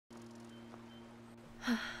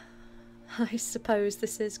I suppose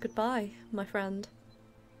this is goodbye, my friend.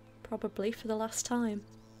 Probably for the last time.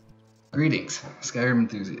 Greetings, Skyrim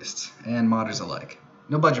enthusiasts, and modders alike.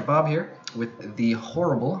 No Budget Bob here, with the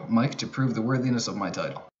horrible mic to prove the worthiness of my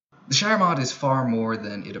title. The Shire mod is far more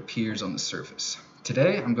than it appears on the surface.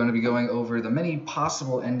 Today, I'm going to be going over the many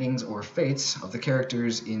possible endings or fates of the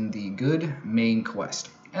characters in the good main quest,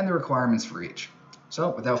 and the requirements for each. So,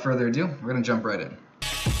 without further ado, we're going to jump right in.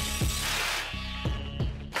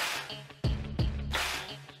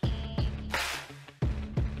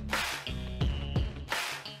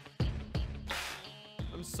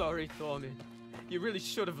 I'm sorry, Thorman. You really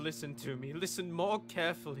should have listened to me. Listened more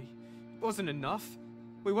carefully. It wasn't enough.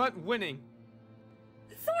 We weren't winning.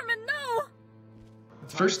 Thorman, no!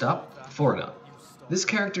 First up, Foradon. This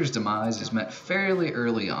character's demise is met fairly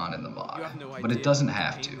early on in the mod, but it doesn't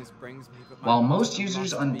have to. While most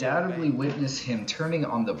users undoubtedly witness him turning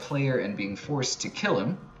on the player and being forced to kill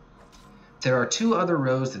him, there are two other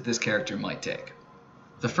roads that this character might take.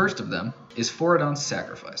 The first of them is Foradon's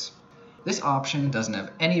sacrifice. This option doesn't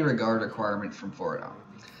have any regard requirement from Foradon.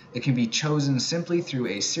 It can be chosen simply through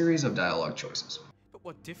a series of dialogue choices. But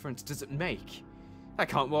what difference does it make? I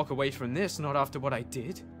can't walk away from this, not after what I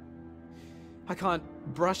did. I can't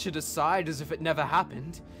brush it aside as if it never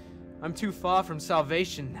happened. I'm too far from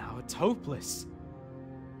salvation now. It's hopeless.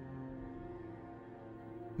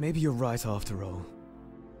 Maybe you're right after all.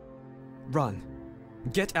 Run.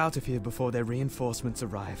 Get out of here before their reinforcements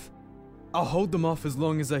arrive. I'll hold them off as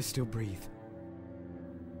long as I still breathe.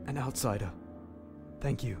 An outsider.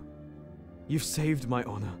 Thank you. You've saved my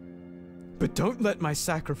honor. But don't let my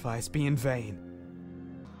sacrifice be in vain.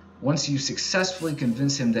 Once you successfully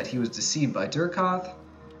convince him that he was deceived by Durkoth,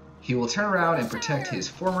 he will turn around and protect his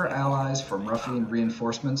former allies from ruffian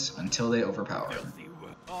reinforcements until they overpower him.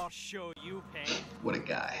 What a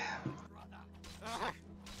guy.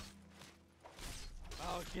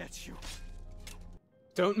 I'll get you.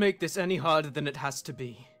 Don't make this any harder than it has to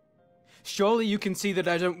be. Surely you can see that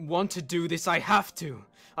I don't want to do this, I have to.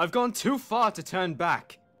 I've gone too far to turn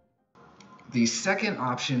back. The second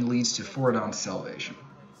option leads to Foradon's salvation.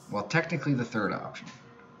 Well, technically the third option,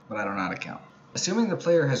 but I don't know how to count. Assuming the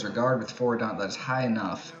player has regard with Foradon that is high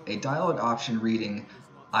enough, a dialogue option reading,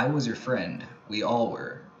 "I was your friend, we all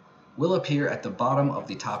were," will appear at the bottom of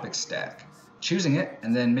the topic stack. Choosing it,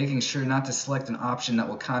 and then making sure not to select an option that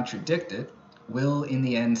will contradict it, will in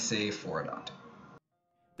the end save Foradon.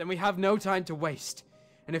 Then we have no time to waste.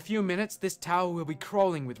 In a few minutes, this tower will be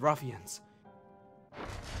crawling with ruffians.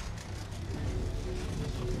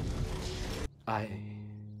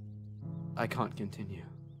 I can't continue.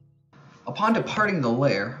 Upon departing the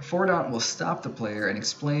lair, Foradon will stop the player and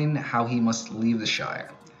explain how he must leave the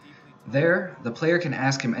Shire. There, the player can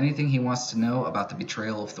ask him anything he wants to know about the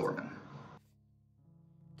betrayal of Thorman.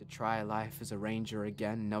 To try life as a ranger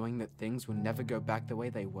again, knowing that things will never go back the way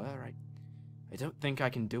they were, I don't think I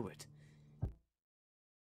can do it.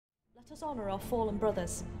 Let us honor our fallen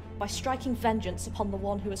brothers by striking vengeance upon the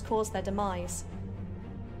one who has caused their demise.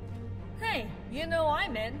 Hey, you know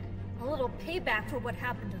I'm in. A little payback for what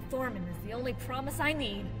happened to Thorman is the only promise I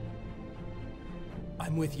need.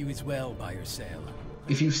 I'm with you as well, Byersail.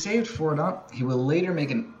 If you've saved Foradon, he will later make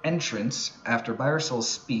an entrance after Byersail's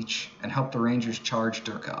speech and help the Rangers charge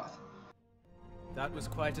Durkoth. That was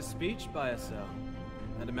quite a speech, Byersail.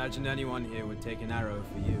 I'd imagine anyone here would take an arrow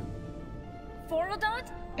for you. Foradon?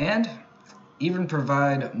 And even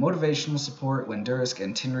provide motivational support when Dursk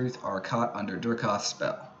and Tinruth are caught under Durkoth's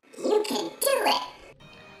spell. You can do it!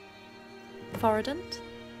 Foradon,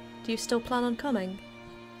 do you still plan on coming?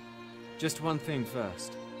 Just one thing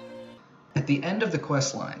first. At the end of the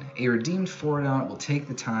questline, a redeemed Foradon will take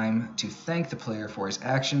the time to thank the player for his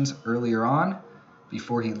actions earlier on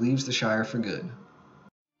before he leaves the Shire for good.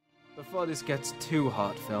 Before this gets too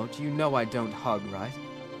heartfelt, you know I don't hug, right?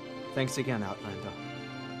 Thanks again, Outlander.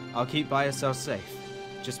 I'll keep Byersail safe.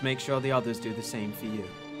 Just make sure the others do the same for you.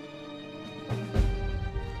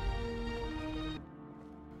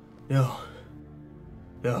 No.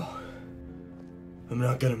 I'm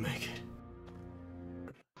not gonna make it.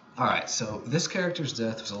 Alright, so this character's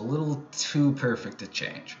death was a little too perfect to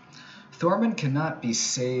change. Thorman cannot be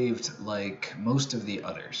saved like most of the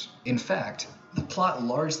others. In fact, the plot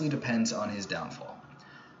largely depends on his downfall.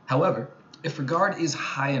 However, if regard is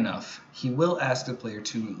high enough, he will ask the player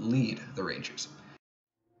to lead the Rangers.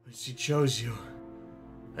 But she chose you.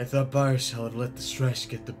 I thought Byersail had let the stress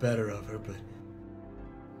get the better of her, but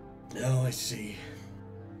now I see.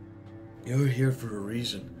 You're here for a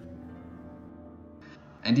reason.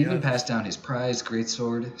 And even passed down his prized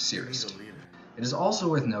greatsword, Cirrus. It is also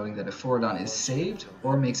worth noting that if Foradon is saved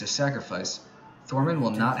or makes a sacrifice, Thorman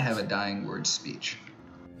will not have a dying word speech.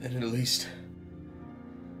 And at least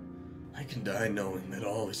I can die knowing that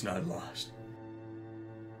all is not lost.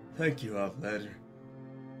 Thank you, Outlander.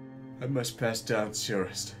 I must pass down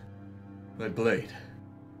Surest, my blade.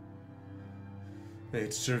 May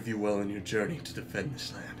it serve you well in your journey to defend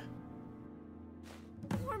this land.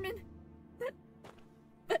 Norman,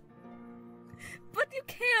 but you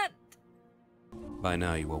can't. By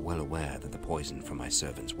now you are well aware that the poison from my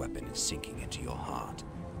servant's weapon is sinking into your heart.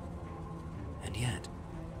 And yet,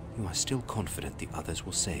 you are still confident the others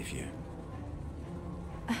will save you.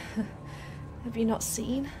 Have you not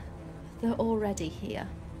seen? They're already here.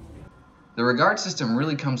 The regard system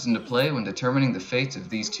really comes into play when determining the fates of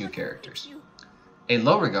these two characters. A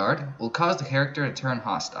low regard will cause the character to turn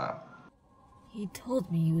hostile. He told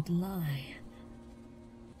me you'd lie.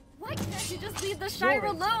 Why can't you just leave the Shire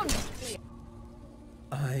alone?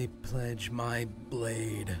 I pledge my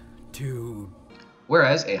blade to...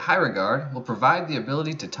 Whereas a high regard will provide the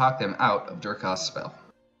ability to talk them out of Durkoth's spell.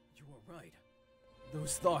 You are right.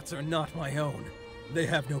 Those thoughts are not my own. They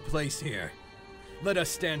have no place here. Let us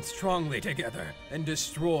stand strongly together and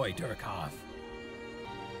destroy Durkoth.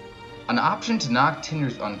 An option to knock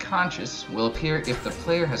Tinders unconscious will appear if the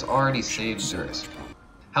player has already saved Dursk.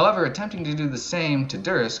 However, attempting to do the same to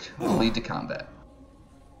Dursk will lead to combat.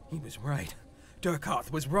 He was right.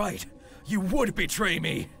 Durkoth was right. You would betray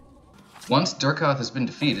me. Once Durkoth has been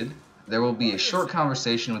defeated, there will be a short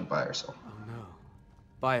conversation with Byersel. Oh no.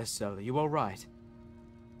 Byersel, are you alright?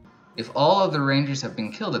 If all other rangers have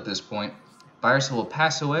been killed at this point, Byersel will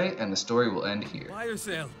pass away and the story will end here.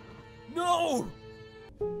 Byersel! No!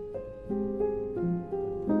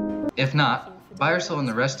 If not, Byersel and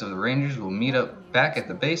the rest of the rangers will meet up back at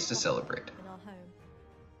the base to celebrate. In our home.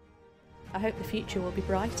 I hope the future will be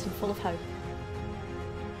bright and full of hope.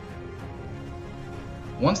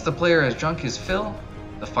 Once the player has drunk his fill,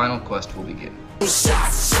 the final quest will begin.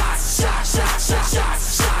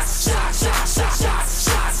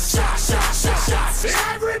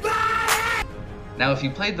 Now, if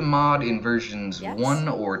you played the mod in versions 1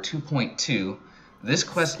 or 2.2, this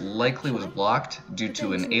quest likely was blocked due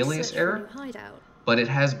to an alias error, but it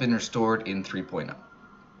has been restored in 3.0.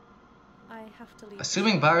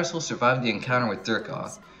 Assuming Byersel survived the encounter with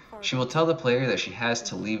Durkoth, she will tell the player that she has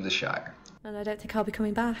to leave the Shire. And I don't think I'll be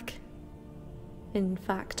coming back. In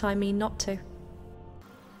fact, I mean not to.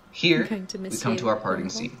 Here, we come to our parting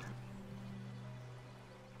scene.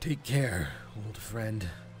 Take care, old friend.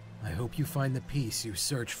 I hope you find the peace you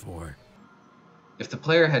search for. If the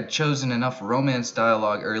player had chosen enough romance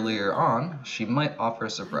dialogue earlier on, she might offer a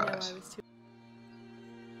surprise.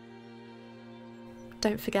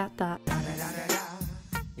 Don't forget that.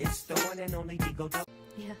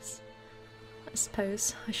 Yes. I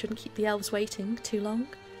suppose I shouldn't keep the elves waiting too long.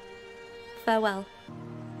 Farewell.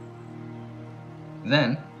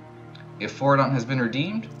 Then, if Forodon has been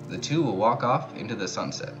redeemed, the two will walk off into the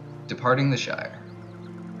sunset, departing the Shire.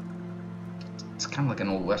 It's kind of like an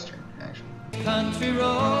old western, actually. Country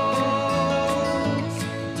roads,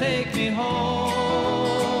 take me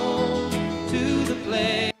home to the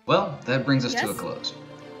place. Well, that brings us to a close.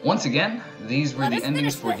 Once again, these were the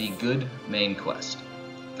endings for the good main quest.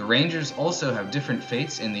 The Rangers also have different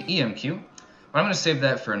fates in the EMQ, but I'm going to save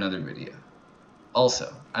that for another video.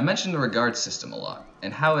 Also, I mentioned the regard system a lot,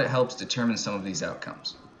 and how it helps determine some of these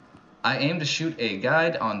outcomes. I aim to shoot a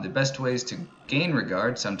guide on the best ways to gain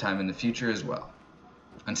regard sometime in the future as well.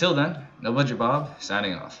 Until then, No Budget Bob,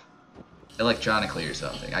 signing off. Electronically or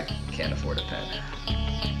something, I can't afford a pen.